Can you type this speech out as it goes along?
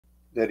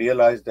they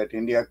realized that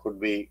India could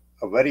be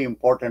a very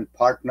important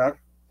partner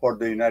for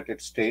the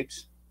United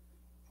States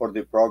for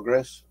the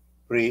progress,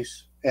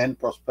 peace, and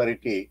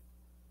prosperity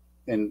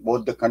in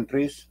both the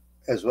countries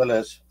as well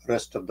as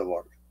rest of the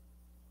world.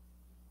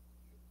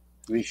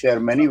 We share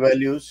many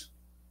values: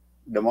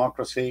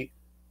 democracy,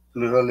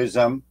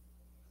 pluralism,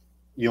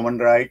 human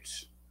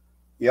rights.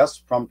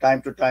 Yes, from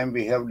time to time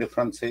we have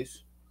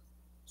differences.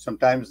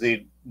 Sometimes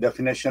the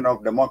definition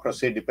of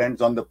democracy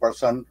depends on the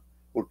person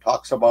who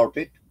talks about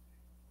it,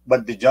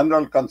 but the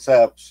general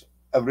concepts,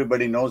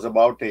 everybody knows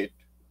about it.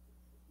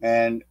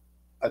 And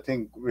I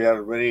think we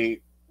are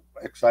very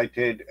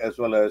excited as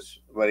well as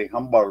very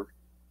humbled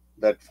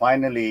that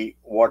finally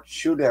what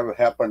should have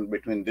happened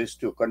between these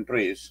two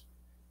countries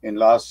in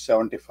last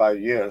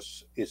 75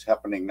 years is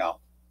happening now.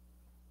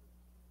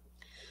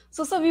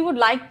 So, sir, we would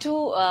like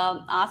to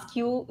ask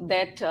you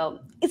that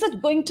is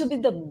it going to be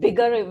the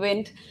bigger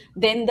event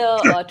than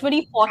the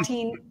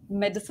 2014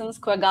 Madison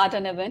Square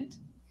Garden event?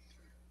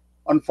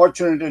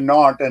 Unfortunately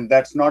not, and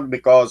that's not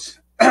because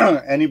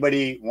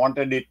anybody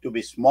wanted it to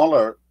be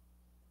smaller.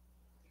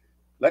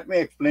 Let me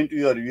explain to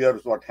your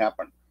viewers what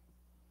happened.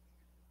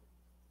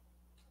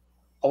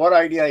 Our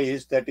idea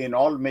is that in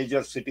all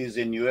major cities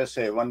in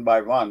USA, one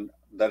by one,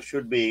 there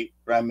should be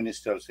Prime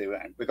Minister's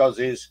event because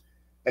he's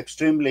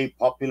extremely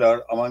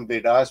popular among the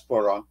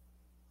diaspora,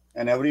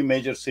 and every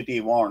major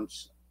city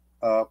wants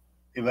an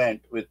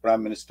event with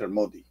Prime Minister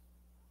Modi.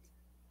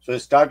 So it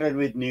started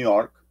with New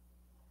York,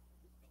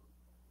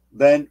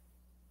 then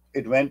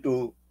it went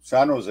to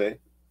San Jose.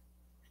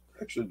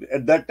 Actually,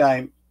 at that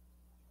time,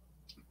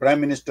 Prime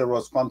Minister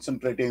was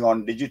concentrating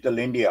on digital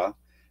India,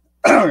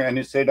 and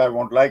he said, I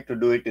would like to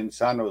do it in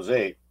San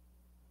Jose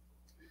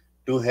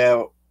to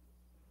have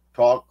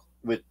talk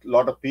with a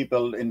lot of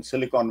people in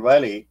Silicon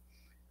Valley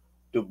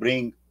to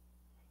bring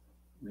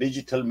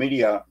digital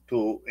media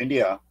to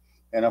India,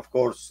 and of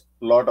course,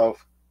 a lot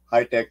of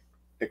high-tech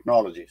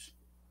technologies.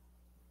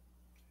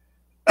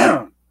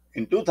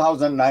 In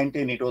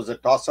 2019, it was a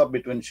toss-up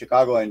between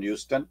Chicago and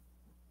Houston,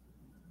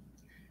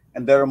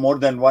 and there are more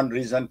than one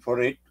reason for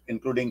it,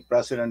 including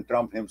President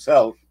Trump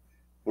himself,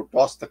 who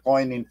tossed the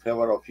coin in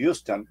favor of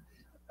Houston.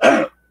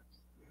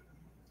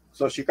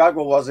 So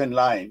Chicago was in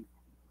line.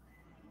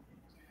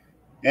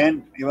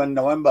 And even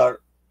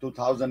November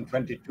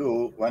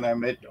 2022, when I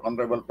met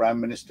Honorable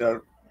Prime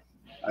Minister,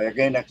 I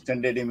again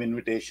extended him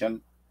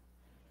invitation.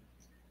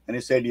 And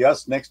he said,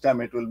 yes, next time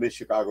it will be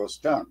Chicago's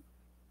turn.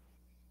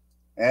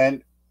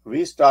 And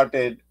we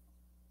started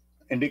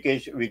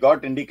we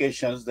got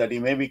indications that he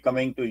may be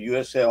coming to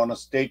USA on a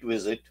state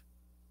visit.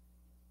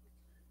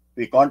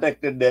 We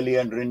contacted Delhi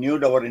and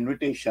renewed our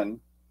invitation.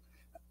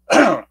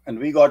 And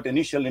we got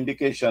initial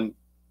indication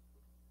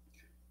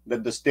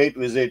that the state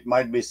visit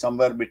might be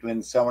somewhere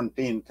between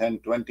 17th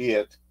and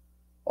 20th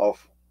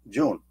of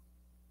June.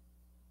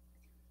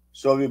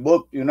 So we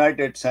booked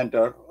United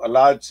Center, a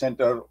large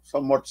center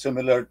somewhat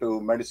similar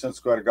to Madison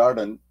Square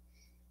Garden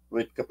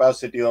with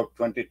capacity of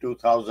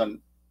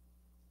 22,000.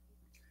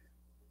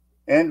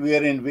 And we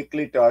are in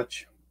weekly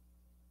touch.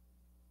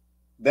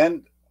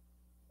 Then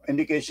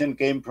indication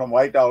came from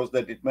White House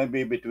that it may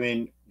be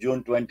between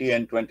June 20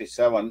 and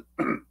 27.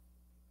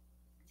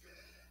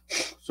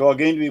 So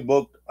again, we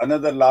booked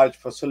another large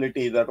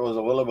facility that was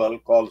available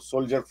called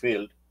Soldier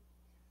Field,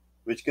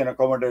 which can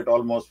accommodate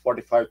almost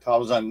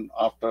 45,000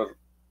 after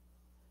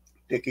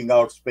taking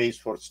out space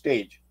for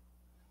stage.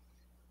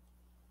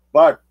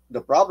 But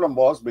the problem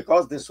was,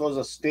 because this was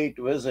a state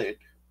visit,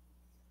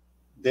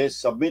 they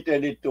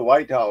submitted it to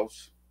White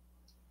House,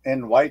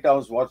 and White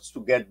House wants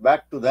to get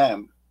back to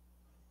them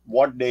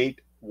what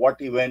date,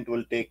 what event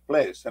will take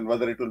place, and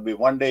whether it will be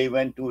 1-day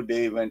event,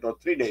 2-day event, or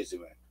 3 days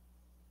event.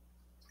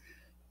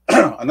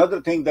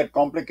 Another thing that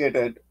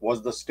complicated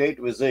was the state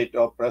visit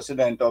of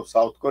President of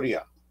South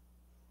Korea,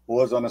 who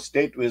was on a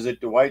state visit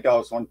to White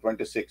House on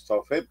 26th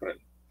of April.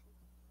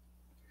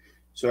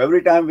 So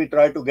every time we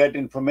try to get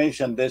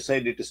information, they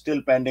said it is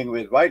still pending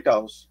with White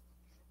House.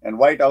 And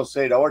White House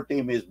said our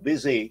team is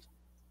busy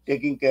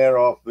taking care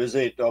of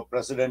visit of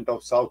President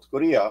of South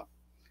Korea.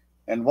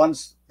 And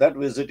once that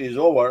visit is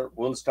over,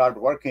 we'll start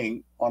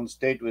working on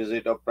state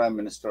visit of Prime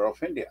Minister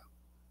of India.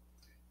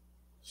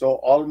 So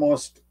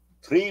almost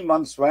 3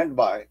 months went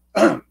by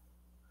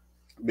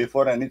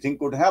before anything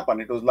could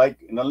happen. It was like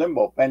in a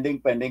limbo,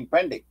 pending, pending,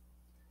 pending.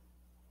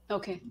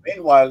 Okay.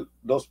 Meanwhile,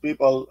 those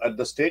people at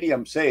the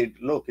stadium said,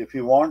 look, if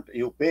you want,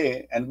 you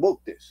pay and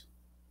book this.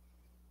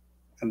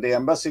 And the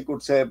embassy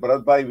could say,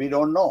 Bharat bhai, we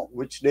don't know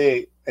which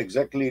day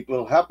exactly it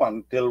will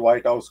happen till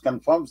White House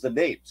confirms the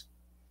dates.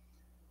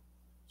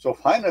 So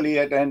finally,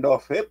 at the end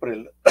of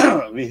April,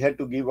 we had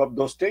to give up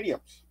those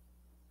stadiums.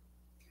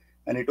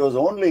 And it was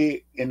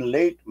only in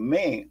late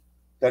May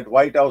that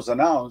White House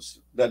announced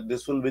that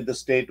this will be the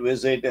state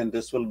visit and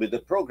this will be the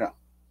program.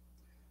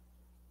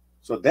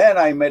 So then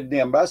I met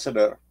the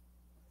ambassador.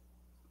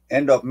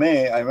 End of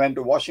May, I went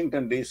to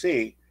Washington,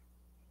 D.C.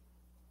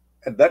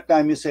 At that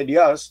time, he said,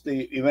 yes,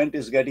 the event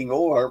is getting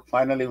over.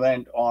 Final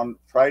event on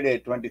Friday,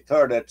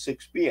 23rd at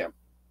 6 p.m.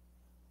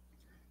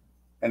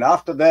 And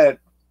after that,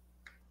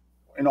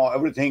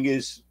 everything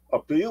is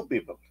up to you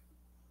people.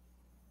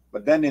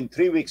 But then in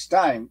 3 weeks'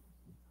 time,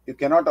 you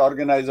cannot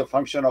organize a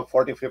function of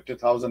 40,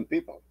 50,000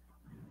 people.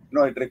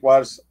 It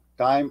requires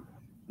time,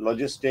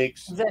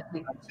 logistics,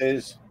 Exactly.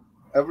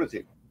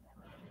 everything.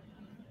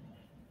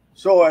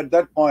 So at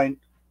that point,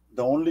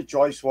 the only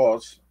choice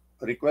was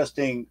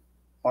requesting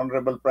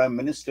Honorable Prime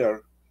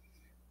Minister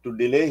to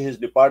delay his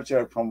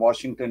departure from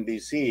Washington,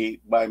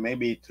 D.C. by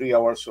maybe 3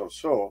 hours or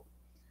so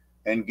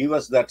and give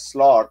us that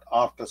slot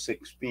after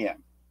 6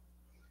 p.m.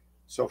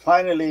 So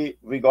finally,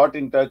 we got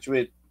in touch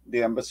with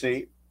the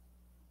embassy,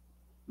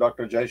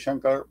 Dr.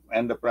 Jaishankar,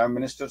 and the Prime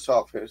Minister's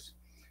office,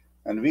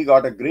 and we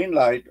got a green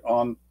light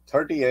on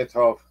 30th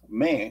of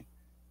May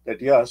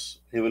that yes,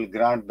 he will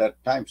grant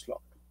that time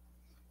slot.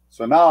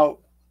 So now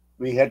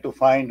we had to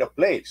find a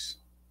place.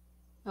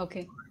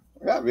 Okay.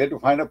 Yeah, we had to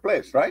find a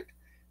place, right?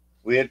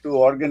 We had to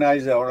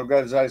organize an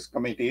organized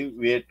committee.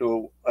 We had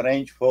to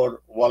arrange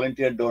for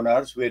volunteer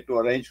donors. We had to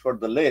arrange for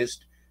the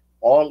list,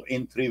 all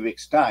in 3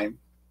 weeks' time.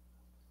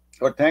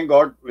 But thank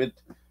God,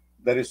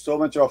 there is so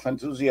much of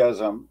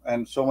enthusiasm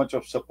and so much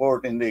of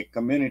support in the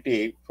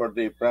community for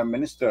the Prime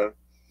Minister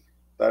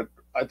that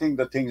I think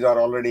the things are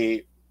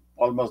already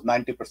almost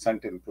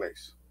 90% in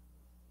place.